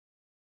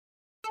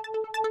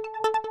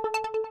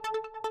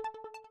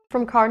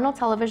From Cardinal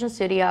Television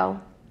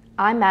Studio,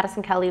 I'm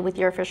Madison Kelly with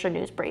your official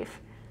news brief.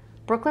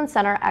 Brooklyn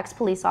Center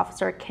ex-police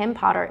officer Kim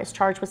Potter is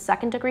charged with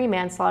second-degree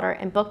manslaughter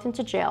and booked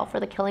into jail for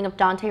the killing of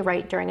Dante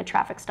Wright during a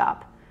traffic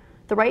stop.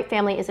 The Wright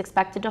family is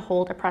expected to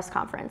hold a press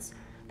conference,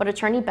 but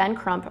attorney Ben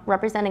Crump,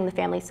 representing the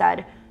family,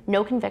 said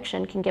no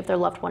conviction can give their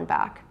loved one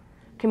back.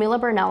 Camila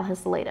Burnell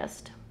has the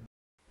latest.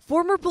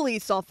 Former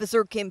police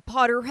officer Kim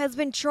Potter has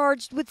been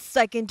charged with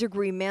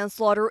second-degree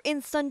manslaughter in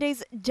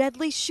Sunday's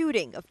deadly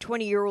shooting of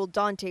 20-year-old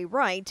Dante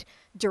Wright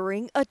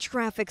during a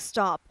traffic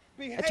stop.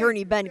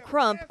 Attorney Ben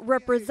Crump,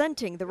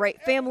 representing the Wright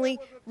family,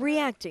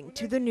 reacting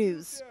to the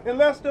news. In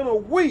less than a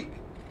week,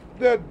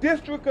 the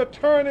district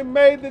attorney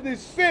made the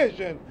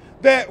decision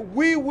that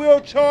we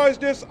will charge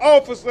this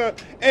officer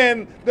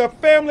and the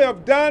family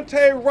of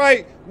Dante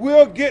Wright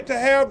will get to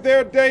have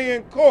their day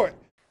in court.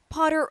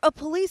 Potter, a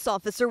police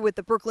officer with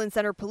the Brooklyn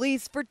Center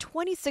Police for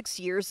 26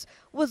 years,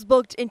 was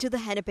booked into the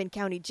Hennepin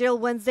County Jail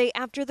Wednesday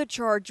after the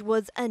charge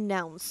was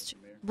announced.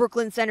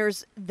 Brooklyn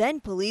Center's then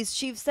police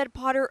chief said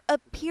Potter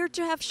appeared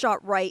to have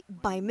shot Wright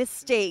by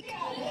mistake.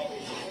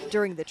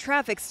 During the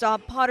traffic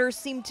stop, Potter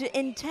seemed to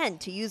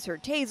intend to use her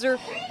taser,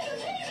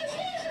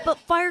 but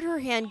fired her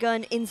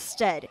handgun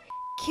instead,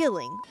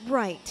 killing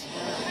Wright.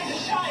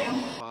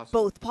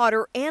 Both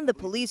Potter and the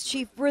police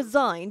chief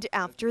resigned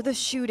after the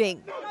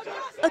shooting.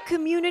 A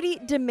community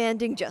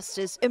demanding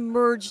justice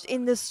emerged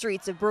in the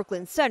streets of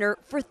Brooklyn Center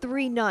for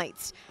 3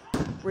 nights,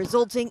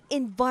 resulting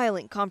in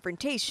violent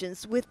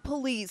confrontations with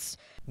police.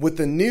 With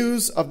the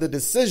news of the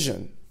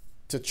decision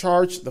to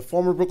charge the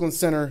former Brooklyn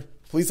Center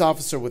police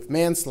officer with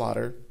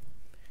manslaughter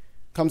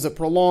comes a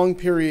prolonged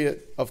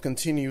period of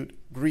continued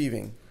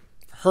grieving,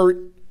 hurt,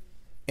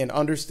 and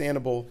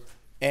understandable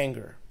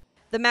anger.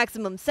 The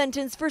maximum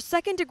sentence for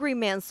second-degree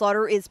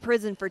manslaughter is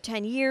prison for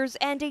 10 years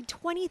and a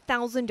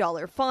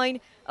 $20,000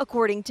 fine,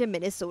 according to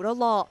Minnesota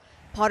law.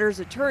 Potter's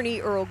attorney,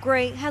 Earl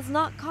Gray, has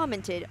not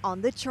commented on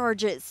the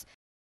charges.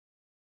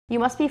 You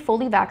must be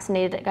fully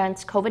vaccinated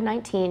against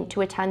COVID-19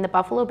 to attend the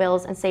Buffalo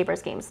Bills and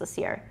Sabres games this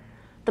year.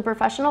 The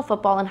professional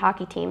football and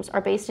hockey teams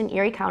are based in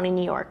Erie County,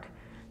 New York.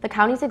 The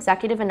county's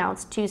executive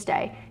announced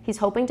Tuesday he's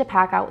hoping to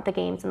pack out the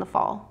games in the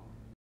fall.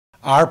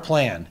 Our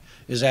plan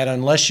is that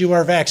unless you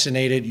are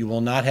vaccinated, you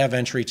will not have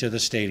entry to the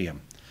stadium.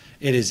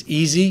 It is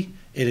easy,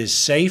 it is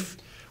safe.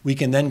 We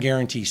can then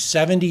guarantee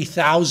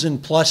 70,000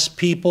 plus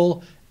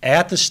people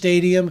at the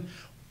stadium,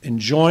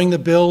 enjoying the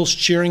Bills,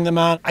 cheering them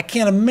on. I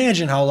can't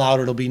imagine how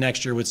loud it'll be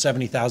next year with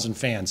 70,000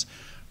 fans.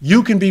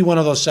 You can be one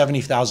of those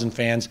 70,000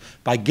 fans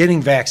by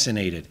getting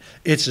vaccinated.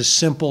 It's as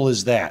simple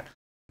as that.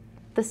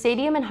 The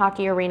stadium and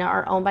hockey arena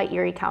are owned by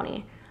Erie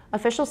County.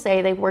 Officials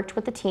say they've worked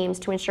with the teams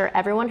to ensure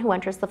everyone who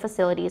enters the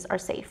facilities are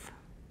safe.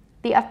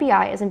 The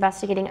FBI is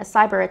investigating a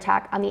cyber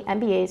attack on the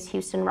NBA's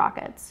Houston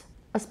Rockets.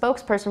 A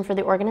spokesperson for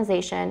the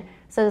organization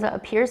says it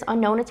appears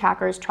unknown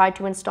attackers tried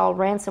to install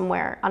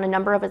ransomware on a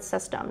number of its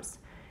systems.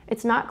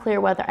 It's not clear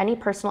whether any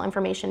personal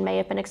information may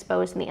have been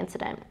exposed in the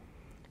incident.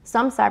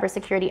 Some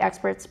cybersecurity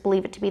experts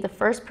believe it to be the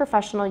first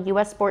professional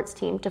U.S. sports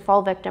team to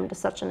fall victim to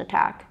such an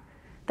attack.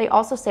 They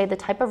also say the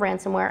type of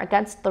ransomware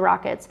against the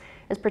Rockets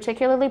is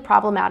particularly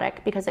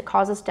problematic because it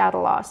causes data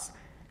loss.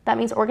 That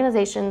means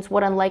organizations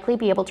would unlikely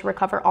be able to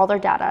recover all their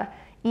data,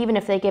 even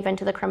if they give in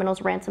to the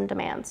criminals' ransom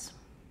demands.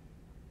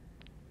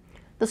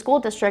 The school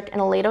district in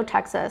Aledo,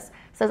 Texas,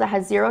 says it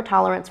has zero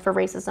tolerance for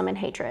racism and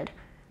hatred.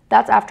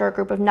 That's after a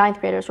group of 9th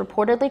graders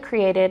reportedly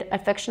created a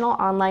fictional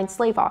online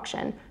slave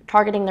auction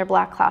targeting their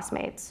black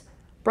classmates.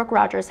 Brooke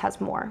Rogers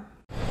has more.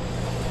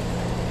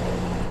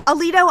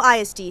 Aledo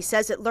ISD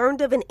says it learned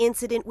of an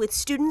incident with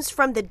students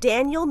from the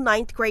Daniel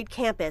 9th grade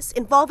campus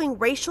involving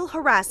racial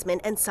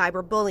harassment and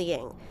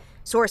cyberbullying.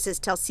 Sources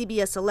tell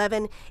CBS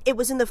 11 it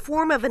was in the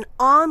form of an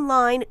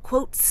online,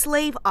 quote,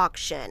 slave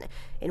auction,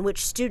 in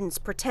which students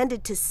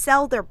pretended to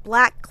sell their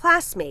black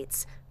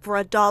classmates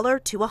for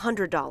 $1 to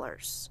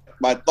 $100.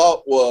 My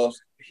thought was,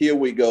 here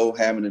we go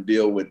having to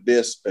deal with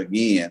this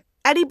again.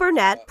 Eddie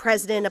Burnett,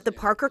 president of the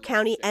Parker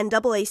County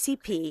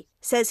NAACP,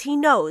 says he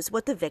knows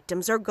what the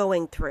victims are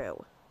going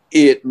through.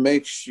 It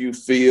makes you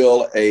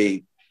feel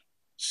a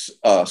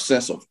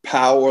sense of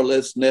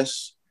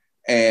powerlessness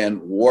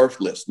and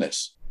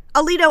worthlessness.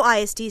 Aledo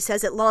ISD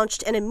says it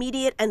launched an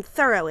immediate and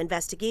thorough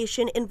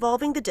investigation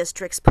involving the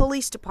district's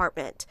police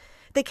department.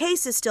 The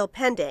case is still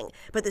pending,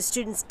 but the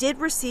students did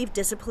receive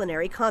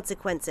disciplinary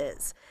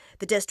consequences.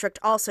 The district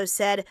also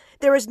said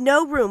there is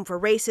no room for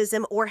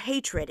racism or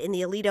hatred in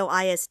the Aledo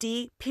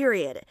ISD,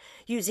 period.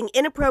 Using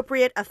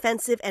inappropriate,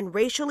 offensive, and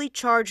racially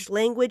charged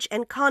language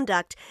and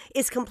conduct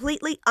is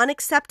completely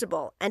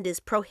unacceptable and is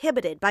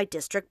prohibited by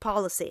district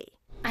policy.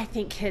 I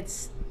think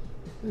kids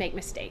make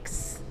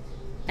mistakes,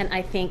 and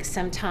I think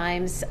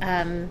sometimes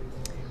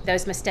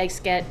those mistakes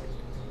get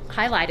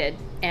highlighted,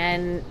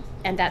 and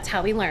that's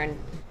how we learn.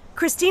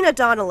 Christina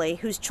Donnelly,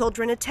 whose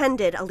children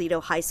attended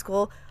Aledo High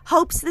School,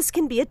 hopes this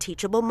can be a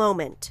teachable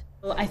moment.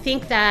 I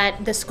think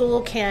that the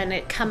school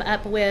can come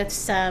up with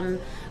some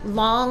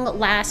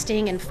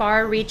long-lasting and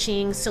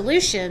far-reaching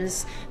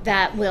solutions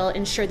that will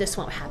ensure this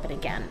won't happen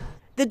again.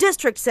 The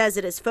district says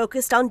it is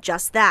focused on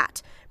just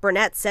that.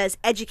 Burnett says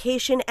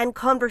education and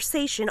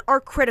conversation are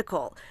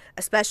critical,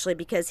 especially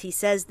because he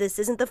says this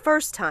isn't the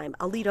first time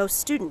Aledo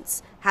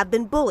students have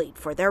been bullied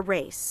for their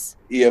race.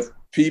 If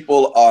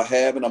people are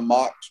having a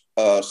mock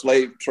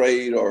slave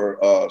trade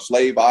or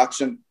slave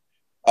auction,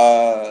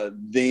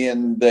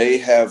 then they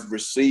have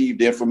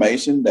received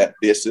information that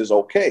this is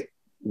okay.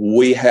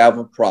 We have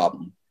a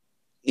problem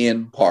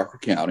in Parker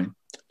County.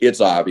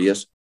 It's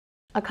obvious.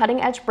 A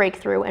cutting-edge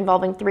breakthrough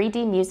involving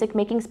 3D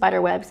music-making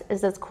spiderwebs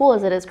is as cool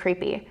as it is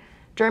creepy.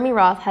 Jeremy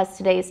Roth has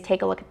today's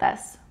Take a Look at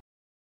This.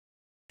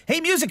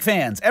 Hey music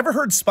fans, ever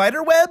heard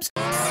spiderwebs?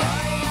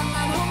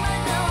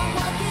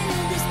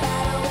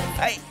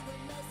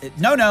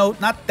 No,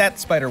 not that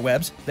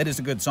spiderwebs. That is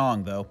a good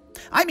song, though.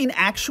 I mean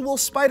actual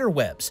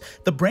spiderwebs.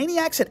 The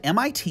brainiacs at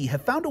MIT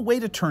have found a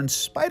way to turn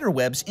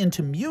spiderwebs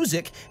into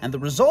music, and the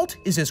result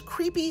is as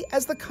creepy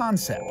as the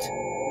concept.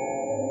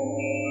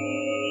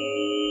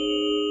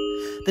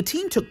 The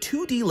team took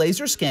 2D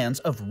laser scans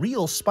of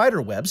real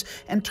spiderwebs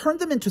and turned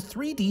them into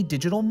 3D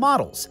digital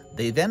models.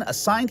 They then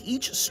assigned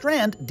each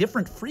strand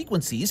different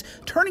frequencies,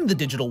 turning the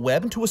digital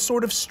web into a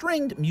sort of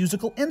stringed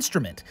musical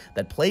instrument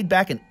that played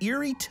back an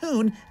eerie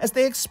tune as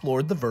they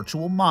explored the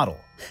virtual model.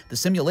 The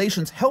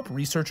simulations help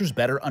researchers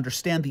better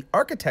understand the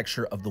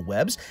architecture of the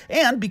webs,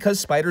 and because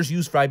spiders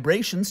use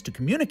vibrations to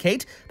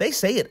communicate, they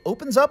say it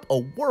opens up a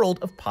world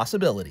of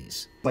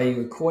possibilities. By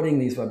recording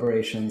these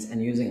vibrations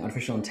and using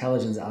artificial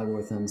intelligence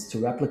algorithms to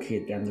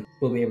replicate them,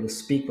 we'll be able to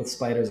speak with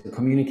spiders and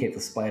communicate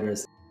with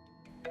spiders.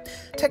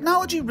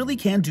 Technology really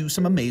can do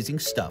some amazing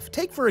stuff.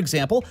 Take, for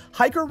example,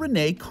 hiker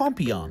Rene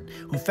Compion,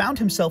 who found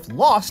himself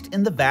lost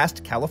in the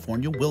vast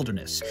California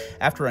wilderness.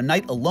 After a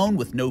night alone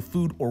with no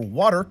food or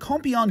water,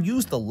 Compion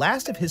used the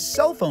last of his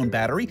cell phone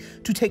battery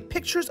to take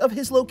pictures of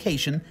his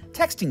location,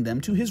 texting them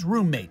to his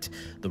roommate.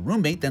 The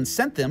roommate then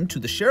sent them to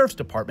the sheriff's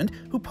department,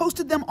 who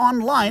posted them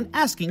online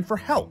asking for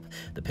help.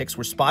 The pics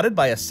were spotted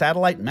by a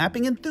satellite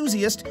mapping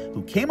enthusiast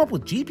who came up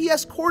with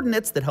GPS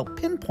coordinates that helped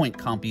pinpoint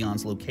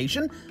Compion's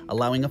location,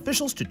 allowing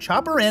officials to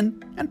chopper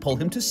in and pull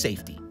him to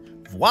safety.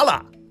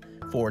 Voila!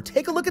 For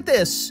Take a Look at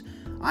This,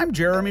 I'm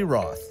Jeremy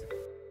Roth.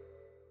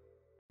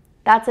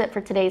 That's it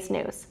for today's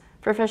news.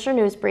 For Fisher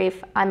News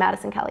Brief, I'm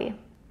Madison Kelly.